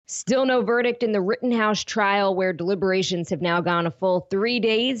Still no verdict in the Rittenhouse trial, where deliberations have now gone a full 3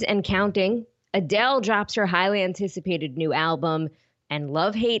 days and counting. Adele drops her highly anticipated new album, and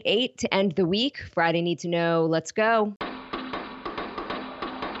Love Hate 8 to end the week. Friday Need to Know. Let's go.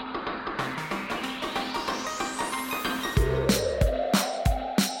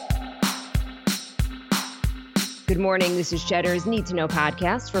 Good morning. This is Cheddar's Need to Know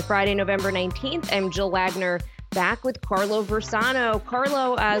podcast for Friday, November 19th. I'm Jill Wagner, back with Carlo Versano.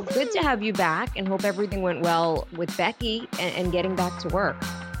 Carlo, good to have you back, and hope everything went well with Becky and getting back to work.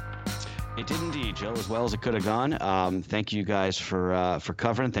 It did indeed, Jill, as well as it could have gone. Thank you guys for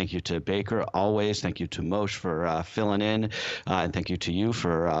covering. Thank you to Baker, always. Thank you to Moshe for filling in, and thank you to you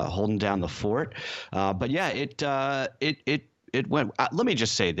for holding down the fort. But yeah, it went. Let me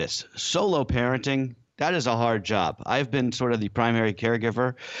just say this: solo parenting. That is a hard job. I've been sort of the primary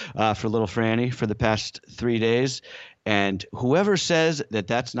caregiver for little Franny for the past 3 days. And whoever says that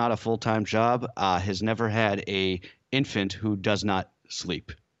that's not a full-time job has never had a infant who does not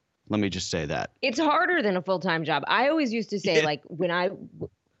sleep. Let me just say that. It's harder than a full-time job. I always used to say, like, when I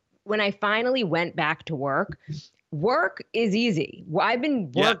finally went back to work is easy. I've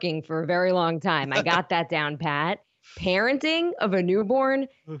been working for a very long time. I got that down pat. Parenting of a newborn,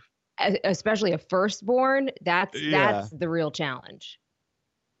 especially a firstborn, that's the real challenge.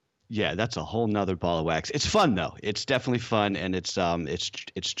 Yeah, that's a whole nother ball of wax. It's fun though. It's definitely fun, and it's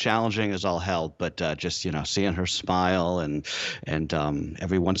challenging as all hell. But just seeing her smile and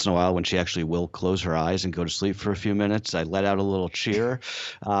every once in a while when she actually will close her eyes and go to sleep for a few minutes, I let out a little cheer.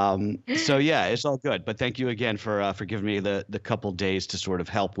 So yeah, it's all good. But thank you again for giving me the couple days to sort of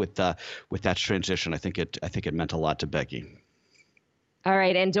help with that transition. I think it meant a lot to Becky. All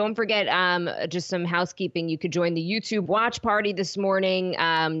right. And don't forget, just some housekeeping. You could join the YouTube watch party this morning,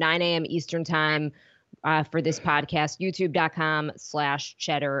 9 a.m. Eastern time for this podcast,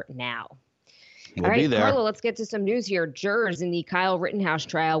 youtube.com/Cheddar now. We'll be there. Carlo, let's get to some news here. Jurors in the Kyle Rittenhouse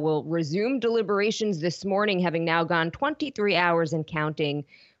trial will resume deliberations this morning, having now gone 23 hours and counting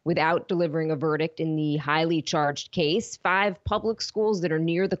without delivering a verdict in the highly charged case. 5 public schools that are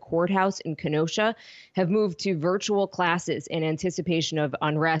near the courthouse in Kenosha have moved to virtual classes in anticipation of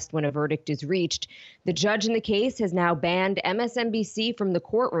unrest when a verdict is reached. The judge in the case has now banned MSNBC from the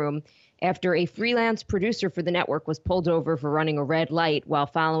courtroom after a freelance producer for the network was pulled over for running a red light while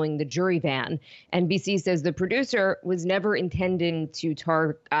following the jury van. NBC says the producer was never intending to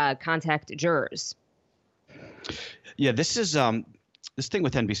contact jurors. Yeah, this is this thing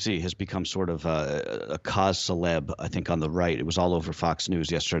with NBC has become sort of a cause celeb, I think, on the right. It was all over Fox News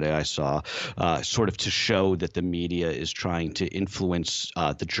yesterday, I saw, sort of to show that the media is trying to influence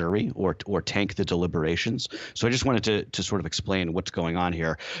the jury or tank the deliberations. So I just wanted to sort of explain what's going on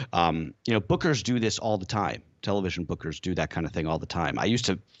here. Bookers do this all the time. Television bookers do that kind of thing all the time. I used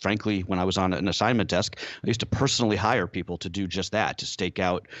to, frankly, when I was on an assignment desk, I used to personally hire people to do just that, to stake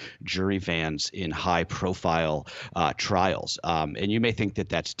out jury vans in high-profile trials. And you may think that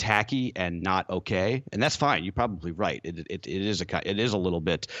that's tacky and not okay, and that's fine. You're probably right. It is a little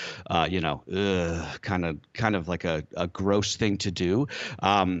bit, kind of like a gross thing to do.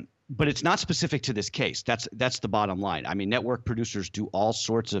 But it's not specific to this case. That's the bottom line. I mean, network producers do all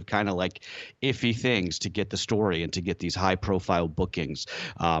sorts of kind of like iffy things to get the story and to get these high profile bookings.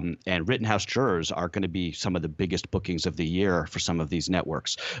 And Rittenhouse jurors are going to be some of the biggest bookings of the year for some of these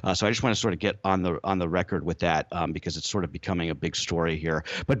networks. So I just want to sort of get on the record with that because it's sort of becoming a big story here.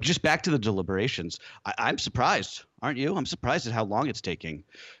 But just back to the deliberations, I'm surprised, aren't you? I'm surprised at how long it's taking.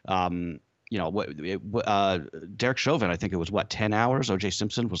 Derek Chauvin, I think it was 10 hours. O.J.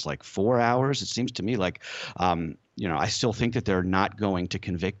 Simpson was like 4 hours. It seems to me like, I still think that they're not going to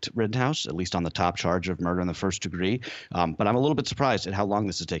convict Rittenhouse, at least on the top charge of murder in the first degree. But I'm a little bit surprised at how long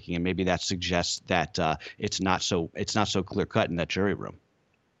this is taking, and maybe that suggests that it's not so clear cut in that jury room.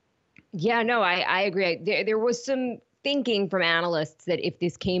 Yeah, no, I agree. There was some thinking from analysts that if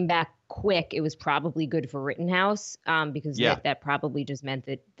this came back quick, it was probably good for Rittenhouse, because that probably just meant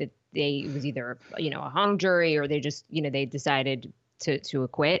that it was either a hung jury or they just they decided to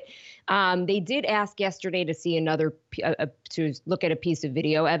acquit. They did ask yesterday to see to look at a piece of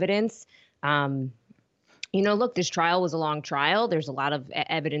video evidence. Look, this trial was a long trial. There's a lot of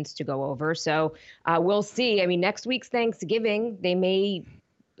evidence to go over, so we'll see. I mean, next week's Thanksgiving, they may.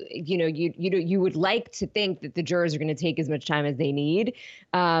 You would like to think that the jurors are going to take as much time as they need,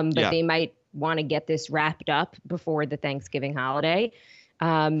 but they might want to get this wrapped up before the Thanksgiving holiday.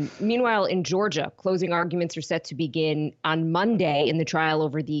 Meanwhile, in Georgia, closing arguments are set to begin on Monday in the trial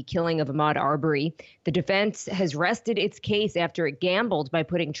over the killing of Ahmaud Arbery. The defense has rested its case after it gambled by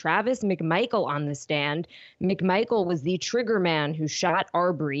putting Travis McMichael on the stand. McMichael was the trigger man who shot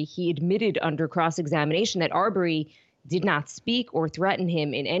Arbery. He admitted under cross-examination that Arbery did not speak or threaten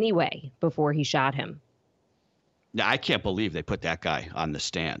him in any way before he shot him. Now, I can't believe they put that guy on the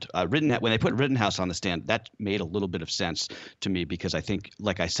stand. When they put Rittenhouse on the stand, that made a little bit of sense to me because I think,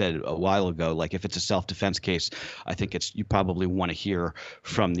 like I said a while ago, like if it's a self-defense case, I think you probably want to hear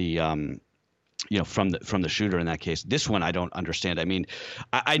from the from the shooter in that case. This one I don't understand. I mean,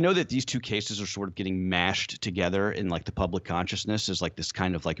 I know that these two cases are sort of getting mashed together in like the public consciousness as like this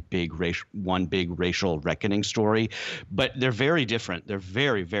kind of like big racial reckoning story, but they're very different. They're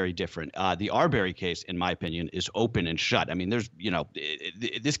very, very different. The Arbery case, in my opinion, is open and shut. I mean,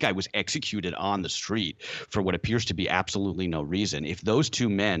 this guy was executed on the street for what appears to be absolutely no reason. If those two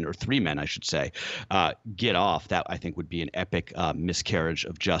men, or three men, I should say, get off, that I think would be an epic miscarriage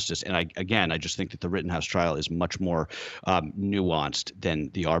of justice. And I just think that the Rittenhouse trial is much more nuanced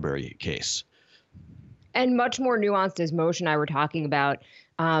than the Arbery case. And much more nuanced, as Moshe and I were talking about,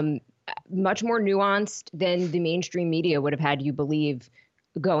 much more nuanced than the mainstream media would have had you believe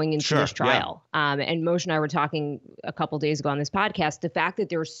going into this trial. Yeah. And Moshe and I were talking a couple days ago on this podcast, the fact that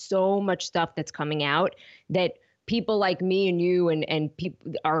there's so much stuff that's coming out that people like me and you and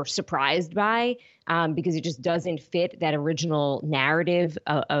people are surprised by, because it just doesn't fit that original narrative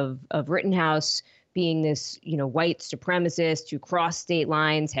of Rittenhouse being this, white supremacist who crossed state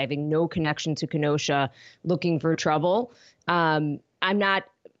lines, having no connection to Kenosha, looking for trouble. I'm not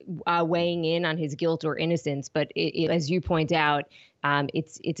weighing in on his guilt or innocence, but as you point out,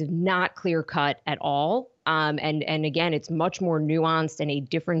 it's not clear cut at all. And again, it's much more nuanced and a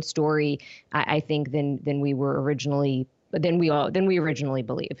different story, I think, than we originally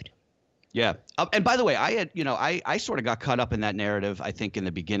believed. Yeah. And by the way, I had, I sort of got caught up in that narrative, I think, in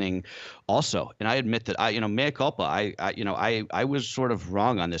the beginning also. And I admit that mea culpa, I was sort of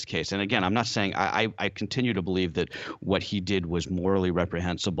wrong on this case. And again, I'm not saying I continue to believe that what he did was morally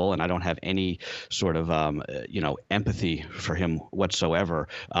reprehensible, and I don't have any sort of, empathy for him whatsoever.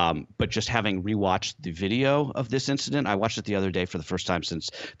 But just having rewatched the video of this incident, I watched it the other day for the first time since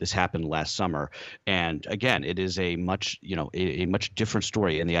this happened last summer. And again, it is a much different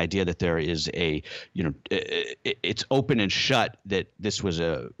story. And the idea that there is it's open and shut that this was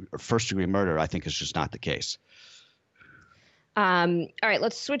a first-degree murder, I think is just not the case. All right,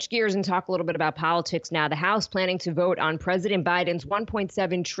 let's switch gears and talk a little bit about politics now. The House planning to vote on President Biden's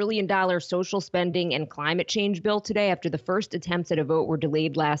 $1.7 trillion social spending and climate change bill today after the first attempts at a vote were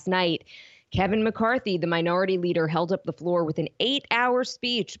delayed last night. Kevin McCarthy, the minority leader, held up the floor with an 8-hour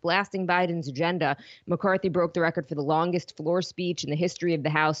speech blasting Biden's agenda. McCarthy broke the record for the longest floor speech in the history of the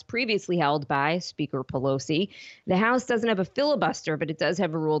House, previously held by Speaker Pelosi. The House doesn't have a filibuster, but it does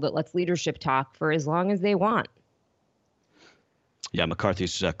have a rule that lets leadership talk for as long as they want. Yeah,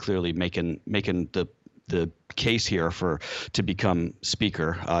 McCarthy's clearly making the case here to become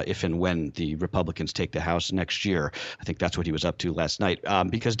speaker if and when the Republicans take the House next year. I think that's what he was up to last night,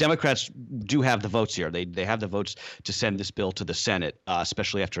 because Democrats do have the votes here. They have the votes to send this bill to the Senate,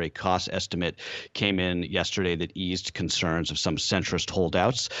 especially after a cost estimate came in yesterday that eased concerns of some centrist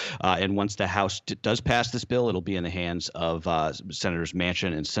holdouts. And once the House does pass this bill, it'll be in the hands of Senators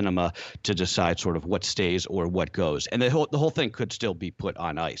Manchin and Sinema to decide sort of what stays or what goes. And the whole thing could still be put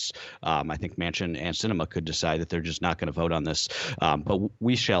on ice. I think Manchin and Sinema could decide that they're just not going to vote on this, but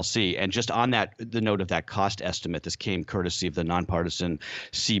we shall see. And just on the note of that cost estimate, this came courtesy of the nonpartisan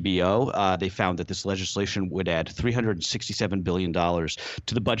CBO. They found that this legislation would add $367 billion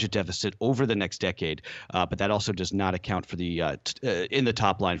to the budget deficit over the next decade, but that also does not account for in the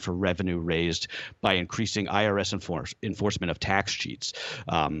top line for revenue raised by increasing IRS enforcement of tax cheats.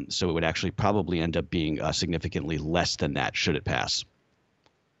 So it would actually probably end up being significantly less than that should it pass.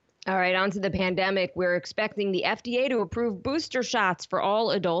 All right, on to the pandemic. We're expecting the FDA to approve booster shots for all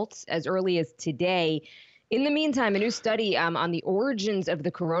adults as early as today. In the meantime, a new study on the origins of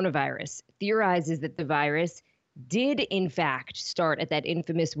the coronavirus theorizes that the virus did, in fact, start at that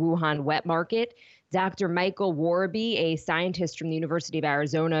infamous Wuhan wet market. Dr. Michael Warby, a scientist from the University of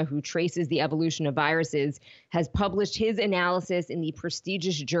Arizona who traces the evolution of viruses, has published his analysis in the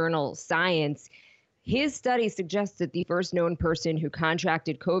prestigious journal Science. His study suggests that the first known person who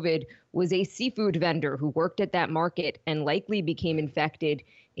contracted COVID was a seafood vendor who worked at that market and likely became infected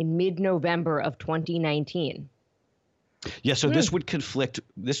in mid-November of 2019. Yeah, so this would conflict.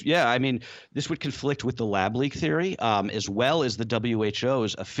 I mean, this would conflict with the lab leak theory, as well as the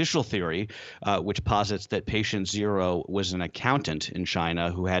WHO's official theory, which posits that patient zero was an accountant in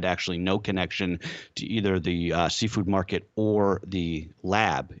China who had actually no connection to either the seafood market or the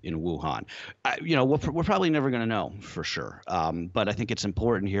lab in Wuhan. We're probably never going to know for sure, but I think it's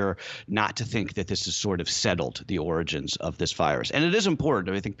important here not to think that this has sort of settled the origins of this virus, and it is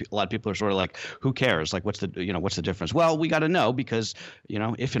important. I think a lot of people are sort of like, "Who cares? Like, what's the difference?" Well, we got to know because,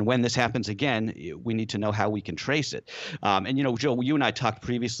 if and when this happens again, we need to know how we can trace it. And, Joe, you and I talked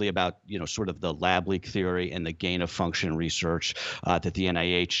previously about, sort of the lab leak theory and the gain of function research that the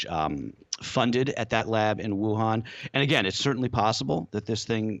NIH funded at that lab in Wuhan. And again, it's certainly possible that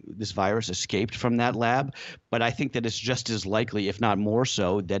this virus escaped from that lab, but I think that it's just as likely, if not more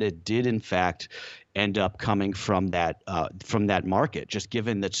so, that it did in fact end up coming from that market, just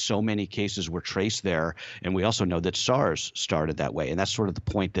given that so many cases were traced there. And we also know that SARS started that way. And that's sort of the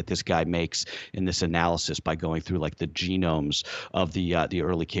point that this guy makes in this analysis by going through like the genomes of the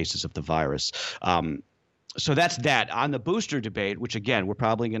early cases of the virus. So that's that. On the booster debate, which again, we're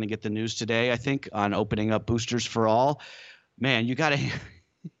probably going to get the news today, I think, on opening up boosters for all. Man, you got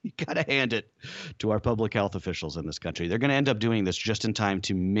to hand it to our public health officials in this country. They're going to end up doing this just in time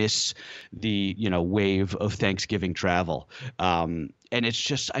to miss the, wave of Thanksgiving travel. And it's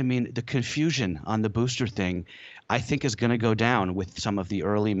just, I mean, the confusion on the booster thing, I think, is going to go down with some of the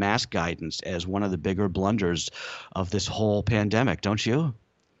early mask guidance as one of the bigger blunders of this whole pandemic. Don't you?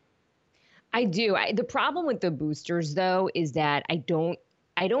 I do. The problem with the boosters, though, is that I don't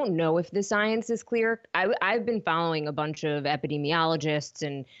know if the science is clear. I've been following a bunch of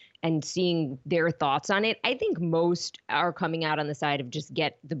epidemiologists and seeing their thoughts on it. I think most are coming out on the side of just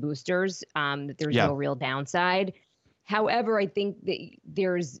get the boosters, that there's no real downside. However, I think that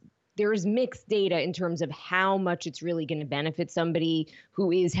there's mixed data in terms of how much it's really going to benefit somebody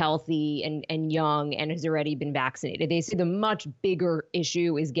who is healthy and young and has already been vaccinated. They say the much bigger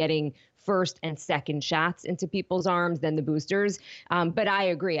issue is getting first and second shots into people's arms than the boosters. But I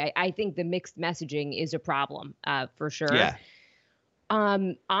agree. I think the mixed messaging is a problem for sure. Yeah.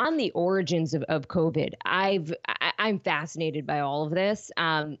 On the origins of COVID, I'm fascinated by all of this.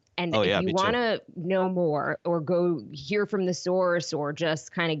 And if you want to know more or go hear from the source or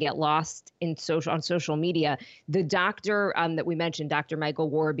just kind of get lost on social media, the doctor that we mentioned, Dr. Michael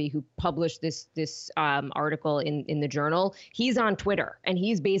Warby, who published this article in the journal, he's on Twitter and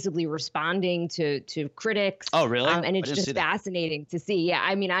he's basically responding to critics. Oh, really? And it's just fascinating to see. Yeah,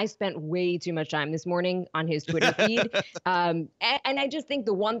 I mean, I spent way too much time this morning on his Twitter feed. And I just think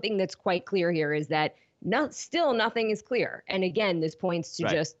the one thing that's quite clear here is that still nothing is clear. And again, this points to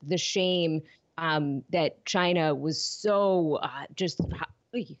just the shame that China was so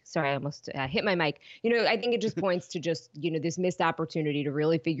sorry, I almost hit my mic. I think it just points to just, this missed opportunity to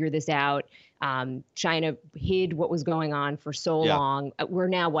really figure this out. China hid what was going on for so long. We're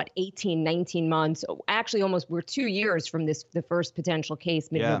now, 18, 19 months, actually we're 2 years from the first potential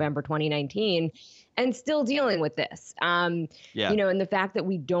case, mid-November 2019. And still dealing with this, and the fact that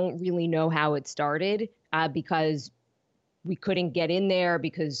we don't really know how it started because we couldn't get in there,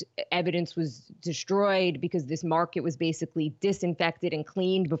 because evidence was destroyed, because this market was basically disinfected and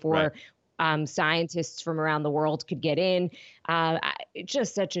cleaned before scientists from around the world could get in. It's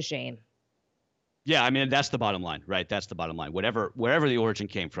just such a shame. Yeah, I mean, that's the bottom line, right? That's the bottom line. Wherever the origin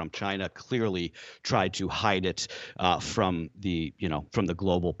came from, China clearly tried to hide it from the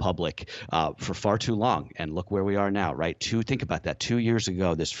global public for far too long. And look where we are now, right? Think about that. 2 years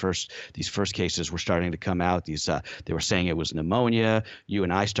ago, these first cases were starting to come out. They were saying it was pneumonia. You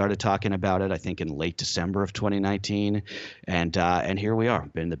and I started talking about it, I think, in late December of 2019, and here we are,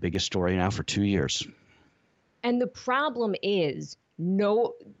 been the biggest story now for 2 years. And the problem is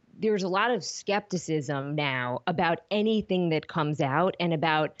there's a lot of skepticism now about anything that comes out and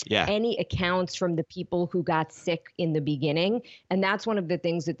about any accounts from the people who got sick in the beginning. And that's one of the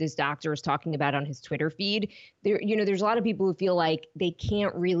things that this doctor is talking about on his Twitter feed. There's a lot of people who feel like they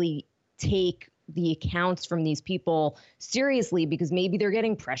can't really take the accounts from these people seriously because maybe they're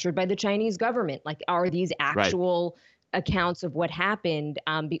getting pressured by the Chinese government. Like, are these actual accounts of what happened,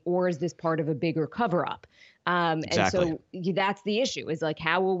 or is this part of a bigger cover-up? Exactly. And so that's the issue, is like,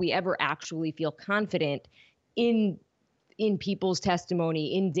 how will we ever actually feel confident in people's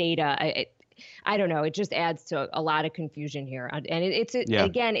testimony, in data? I don't know. It just adds to a lot of confusion here. And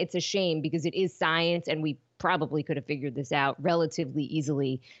again, it's a shame because it is science and we probably could have figured this out relatively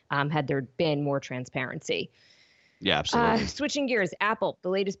easily had there been more transparency. Yeah, absolutely. Switching gears, Apple, the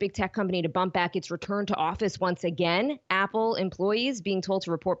latest big tech company to bump back its return to office once again. Apple employees being told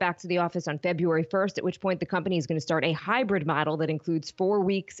to report back to the office on February 1st, at which point the company is going to start a hybrid model that includes 4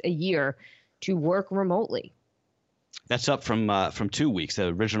 weeks a year to work remotely. That's up from 2 weeks. The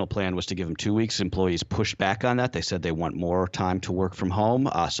original plan was to give them 2 weeks. Employees pushed back on that. They said they want more time to work from home.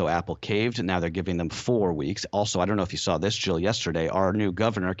 So Apple caved, and now they're giving them 4 weeks. Also, I don't know if you saw this, Jill, yesterday, our new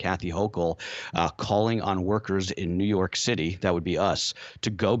governor, Kathy Hochul, calling on workers in New York City, that would be us, to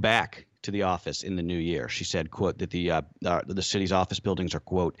go back to the office in the new year. She said, quote, that the city's office buildings are,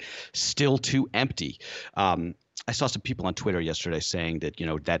 quote, still too empty. I saw some people on Twitter yesterday saying that,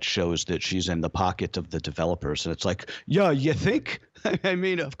 that shows that she's in the pocket of the developers. And it's like, yeah, you think? I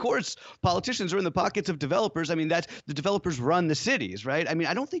mean, of course, politicians are in the pockets of developers. I mean, that's the developers run the cities, right? I mean,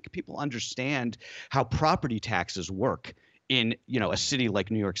 I don't think people understand how property taxes work in, a city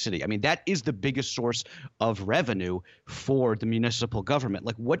like New York City. I mean, that is the biggest source of revenue for the municipal government.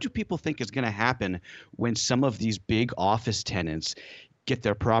 Like, what do people think is going to happen when some of these big office tenants get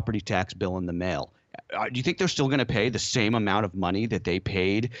their property tax bill in the mail? Do you think they're still going to pay the same amount of money that they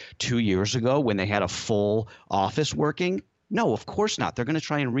paid 2 years ago when they had a full office working? No, of course not. They're going to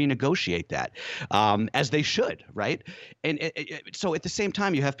try and renegotiate that, as they should, right? And so at the same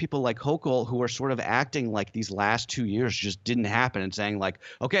time, you have people like Hochul who are sort of acting like these last 2 years just didn't happen and saying like,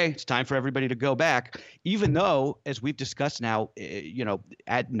 okay, it's time for everybody to go back, even though, as we've discussed now,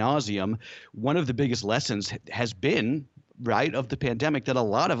 ad nauseum, one of the biggest lessons has been right of the pandemic that a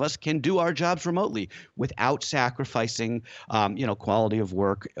lot of us can do our jobs remotely without sacrificing, quality of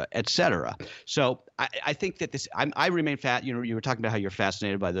work, et cetera. So I think that I remain you were talking about how you're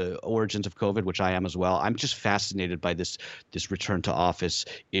fascinated by the origins of COVID, which I am as well. I'm just fascinated by this return to office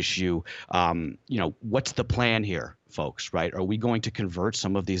issue. What's the plan here, folks, right? Are we going to convert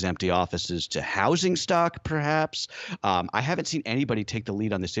some of these empty offices to housing stock, perhaps? I haven't seen anybody take the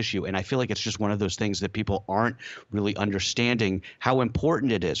lead on this issue, and I feel like it's just one of those things that people aren't really understanding how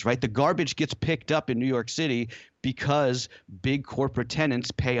important it is, right? The garbage gets picked up in New York City because big corporate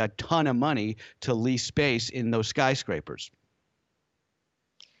tenants pay a ton of money to lease space in those skyscrapers.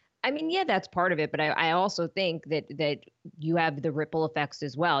 I mean, yeah, that's part of it. But I also think that you have the ripple effects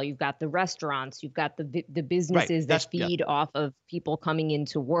as well. You've got the restaurants, you've got the businesses that feed off of people coming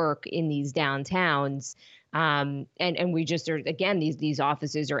into work in these downtowns. And we just are, again, these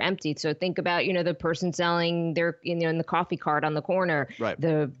offices are empty. So think about, the person selling their, in the coffee cart on the corner, right.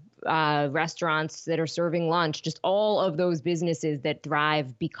 The restaurants that are serving lunch, just all of those businesses that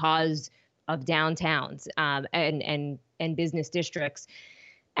thrive because of downtowns and business districts.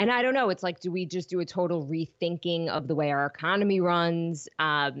 And I don't know, it's like, do we just do a total rethinking of the way our economy runs?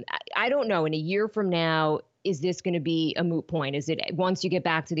 I don't know. In a year from now, is this going to be a moot point? Is it once you get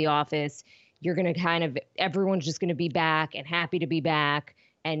back to the office, you're going to everyone's just going to be back and happy to be back.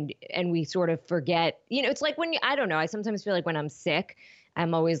 And we sort of forget, it's like I don't know. I sometimes feel like when I'm sick,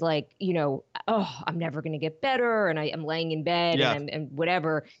 I'm always like, I'm never going to get better. And I'm laying in bed and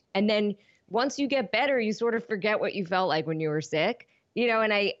whatever. And then once you get better, you sort of forget what you felt like when you were sick.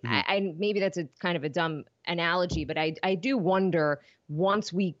 And I maybe that's a kind of a dumb analogy, but I do wonder,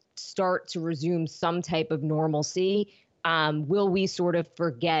 once we start to resume some type of normalcy, will we sort of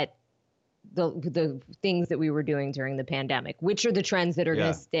forget the things that we were doing during the pandemic? Which are the trends that are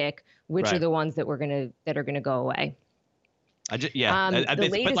going to stick? Which are the ones that are going to go away?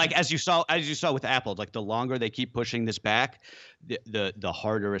 But like as you saw with Apple, like the longer they keep pushing this back, the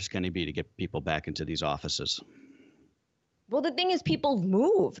harder it's going to be to get people back into these offices. Well, the thing is, people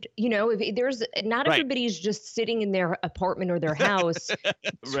moved. If there's not everybody's just sitting in their apartment or their house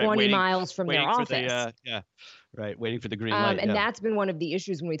 20 miles from their office. Waiting for the green light. And that's been one of the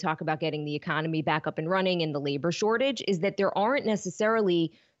issues when we talk about getting the economy back up and running and the labor shortage, is that there aren't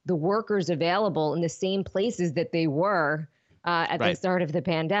necessarily the workers available in the same places that they were at the start of the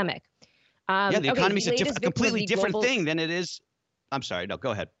pandemic. The economy's a completely different thing than it is. I'm sorry. No,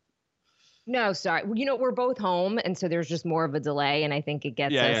 go ahead. No, sorry. We're both home, and so there's just more of a delay, and I think it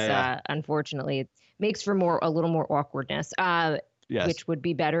gets us. Unfortunately, it makes for a little more awkwardness. Which would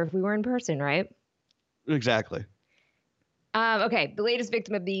be better if we were in person, right? Exactly. Okay, the latest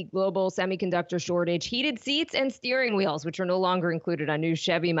victim of the global semiconductor shortage: heated seats and steering wheels, which are no longer included on new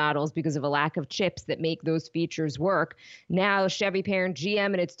Chevy models because of a lack of chips that make those features work. Now, Chevy parent GM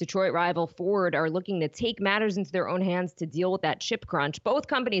and its Detroit rival Ford are looking to take matters into their own hands to deal with that chip crunch. Both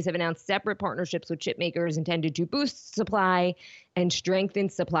companies have announced separate partnerships with chip makers intended to boost supply and strengthen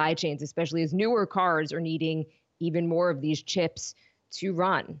supply chains, especially as newer cars are needing even more of these chips to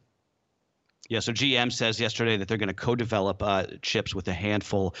run. Yeah, so GM says yesterday that they're going to co-develop chips with a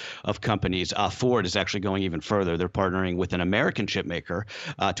handful of companies. Ford is actually going even further. They're partnering with an American chip maker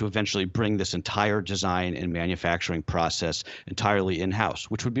to eventually bring this entire design and manufacturing process entirely in-house,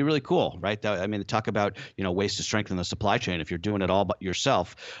 which would be really cool, right? I mean, talk about ways to strengthen the supply chain. If you're doing it all but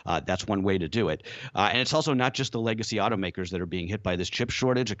yourself, that's one way to do it. And it's also not just the legacy automakers that are being hit by this chip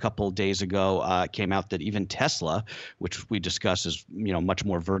shortage. A couple of days ago, came out that even Tesla, which we discuss is much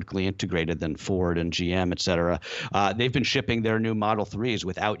more vertically integrated than Ford and GM, et cetera. They've been shipping their new Model 3s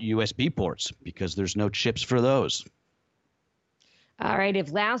without USB ports because there's no chips for those. All right.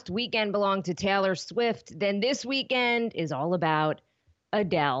 If last weekend belonged to Taylor Swift, then this weekend is all about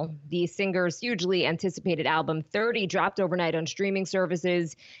Adele. The singer's hugely anticipated album 30 dropped overnight on streaming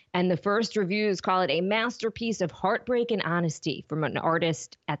services, and the first reviews call it a masterpiece of heartbreak and honesty from an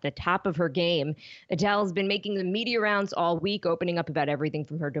artist at the top of her game. Adele's been making the media rounds all week, opening up about everything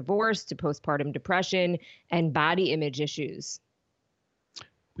from her divorce to postpartum depression and body image issues.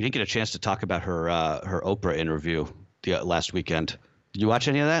 We didn't get a chance to talk about her Oprah interview last weekend. Did you watch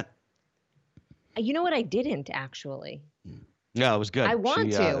any of that? You know what? I didn't actually. Yeah, it was good. I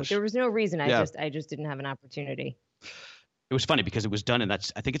want to. There was no reason. I just didn't have an opportunity. It was funny because it was done in I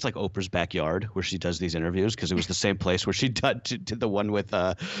think it's like Oprah's backyard where she does these interviews, because it was the same place where she did the one with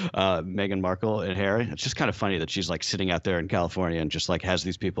Meghan Markle and Harry. It's just kind of funny that she's like sitting out there in California and just like has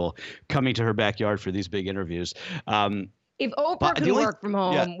these people coming to her backyard for these big interviews. If Oprah could work from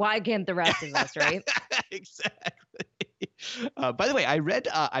home, why can't the rest of us, right? Exactly. By the way, I read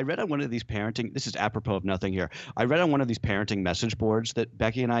on one of these parenting. This is apropos of nothing here. I read on one of these parenting message boards that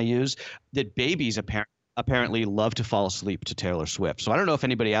Becky and I use that babies apparently love to fall asleep to Taylor Swift. So I don't know if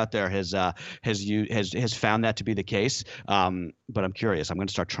anybody out there has found that to be the case. But I'm curious. I'm going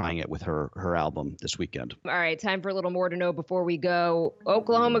to start trying it with her album this weekend. All right, time for a little more to know before we go.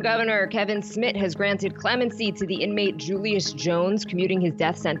 Oklahoma Governor Kevin Smith has granted clemency to the inmate Julius Jones, commuting his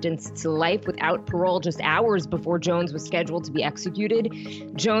death sentence to life without parole just hours before Jones was scheduled to be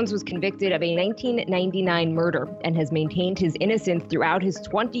executed. Jones was convicted of a 1999 murder and has maintained his innocence throughout his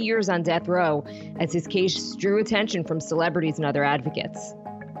 20 years on death row, as his case drew attention from celebrities and other advocates.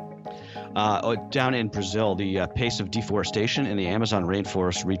 Down in Brazil, the pace of deforestation in the Amazon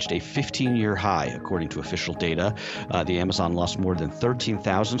rainforest reached a 15-year high, according to official data. The Amazon lost more than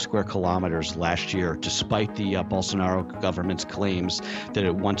 13,000 square kilometers last year, despite the Bolsonaro government's claims that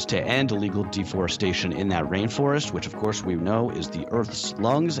it wants to end illegal deforestation in that rainforest, which, of course, we know is the Earth's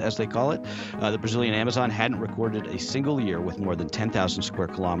lungs, as they call it. The Brazilian Amazon hadn't recorded a single year with more than 10,000 square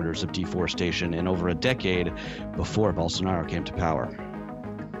kilometers of deforestation in over a decade before Bolsonaro came to power.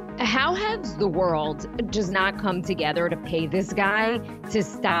 How has the world just not come together to pay this guy to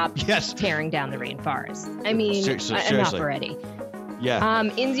stop tearing down the rainforest? I mean, enough already. Yeah.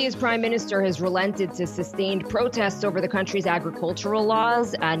 India's prime minister has relented to sustained protests over the country's agricultural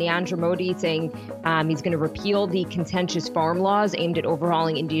laws. Narendra Modi saying he's going to repeal the contentious farm laws aimed at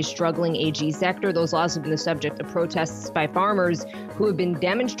overhauling India's struggling AG sector. Those laws have been the subject of protests by farmers who have been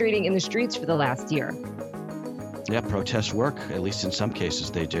demonstrating in the streets for the last year. Yeah, protests work. At least in some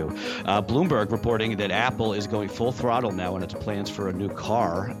cases they do. Bloomberg reporting that Apple is going full throttle now in its plans for a new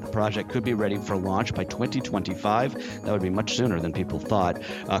car. The project could be ready for launch by 2025. That would be much sooner than people thought.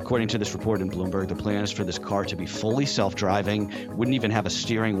 According to this report in Bloomberg, the plan is for this car to be fully self-driving, wouldn't even have a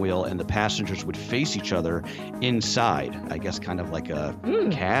steering wheel, and the passengers would face each other inside. I guess kind of like a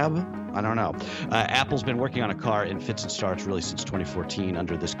cab? I don't know. Apple's been working on a car in fits and starts really since 2014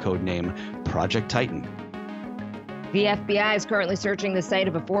 under this code name Project Titan. The FBI is currently searching the site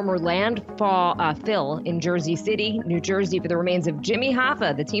of a former landfill in Jersey City, New Jersey, for the remains of Jimmy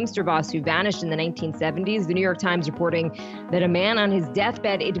Hoffa, the Teamster boss who vanished in the 1970s. The New York Times reporting that a man on his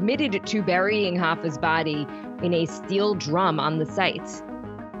deathbed admitted to burying Hoffa's body in a steel drum on the site.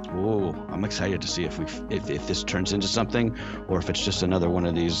 Ooh, I'm excited to see if this turns into something, or if it's just another one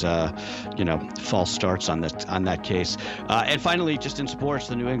of these, false starts on that case. And finally, just in sports,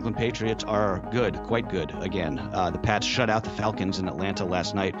 the New England Patriots are quite good again. The Pats shut out the Falcons in Atlanta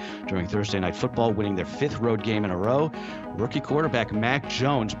last night during Thursday Night Football, winning their 5th road game in a row. Rookie quarterback Mac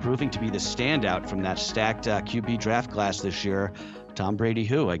Jones proving to be the standout from that stacked QB draft class this year. Tom Brady,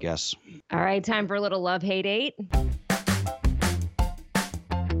 who, I guess. All right, time for a little love-hate 8.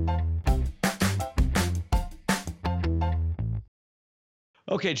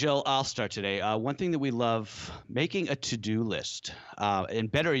 Okay, Jill, I'll start today. One thing that we love, making a to-do list, and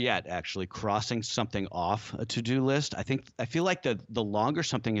better yet, actually, crossing something off a to-do list. I feel like the longer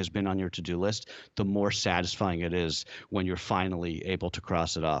something has been on your to-do list, the more satisfying it is when you're finally able to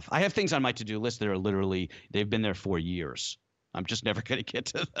cross it off. I have things on my to-do list that are they've been there for years. I'm just never going to get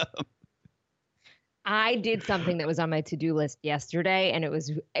to them. I did something that was on my to-do list yesterday, and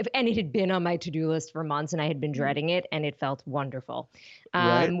it had been on my to-do list for months, and I had been dreading it, and it felt wonderful.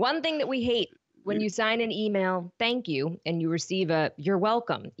 Right? One thing that we hate when you sign an email, thank you, and you receive a you're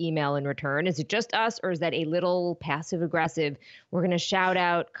welcome email in return. Is it just us, or is that a little passive aggressive? We're going to shout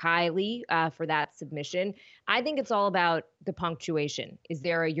out Kylie for that submission. I think it's all about the punctuation. Is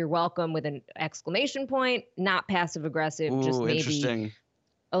there a you're welcome with an exclamation point? Not passive aggressive, Ooh, just maybe interesting.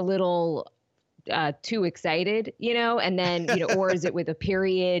 a little too excited, and then, or is it with a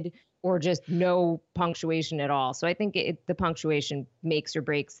period or just no punctuation at all? So I think the punctuation makes or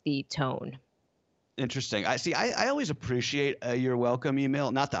breaks the tone. Interesting. I always appreciate a "you're welcome"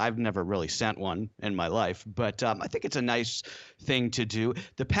 email. Not that I've never really sent one in my life, but I think it's a nice thing to do.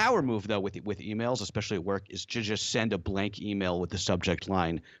 The power move, though, with emails, especially at work, is to just send a blank email with the subject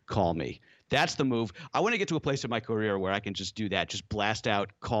line, "Call me." That's the move. I want to get to a place in my career where I can just do that, just blast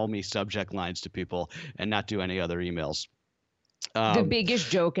out "call me" subject lines to people and not do any other emails. The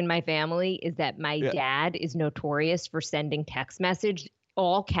biggest joke in my family is that my dad is notorious for sending text message,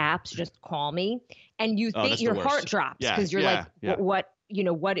 all caps, just "call me." And you think your heart drops because you're like,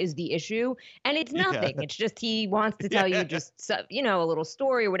 what is the issue? And it's nothing. Yeah. It's just he wants to tell you just, a little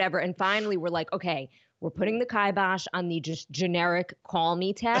story or whatever. And finally, we're like, okay, we're putting the kibosh on the just generic "call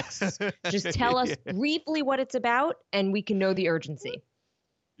me" text. Just tell us briefly what it's about, and we can know the urgency.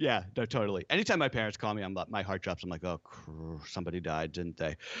 Yeah, no, totally. Anytime my parents call me, my heart drops. I'm like, oh, somebody died, didn't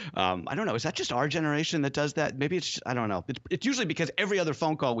they? I don't know. Is that just our generation that does that? Maybe I don't know. It's usually because every other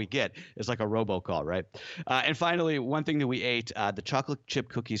phone call we get is like a robocall, right? And finally, one thing that we ate, the chocolate chip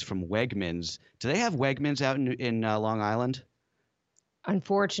cookies from Wegmans. Do they have Wegmans out in Long Island?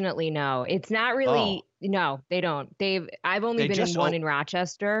 Unfortunately, no. It's not really. Oh. No, they don't. I've only been in one in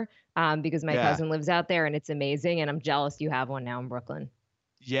Rochester because my cousin lives out there, and it's amazing. And I'm jealous you have one now in Brooklyn.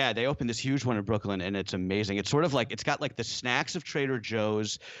 Yeah, they opened this huge one in Brooklyn, and it's amazing. It's sort of like it's got like the snacks of Trader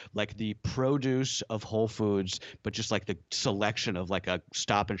Joe's, like the produce of Whole Foods, but just like the selection of like a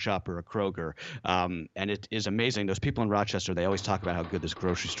Stop and Shop or a Kroger. And it is amazing. Those people in Rochester, they always talk about how good this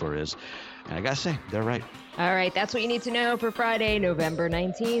grocery store is. And I got to say, they're right. All right. That's what you need to know for Friday, November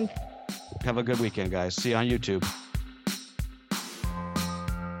 19th. Have a good weekend, guys. See you on YouTube.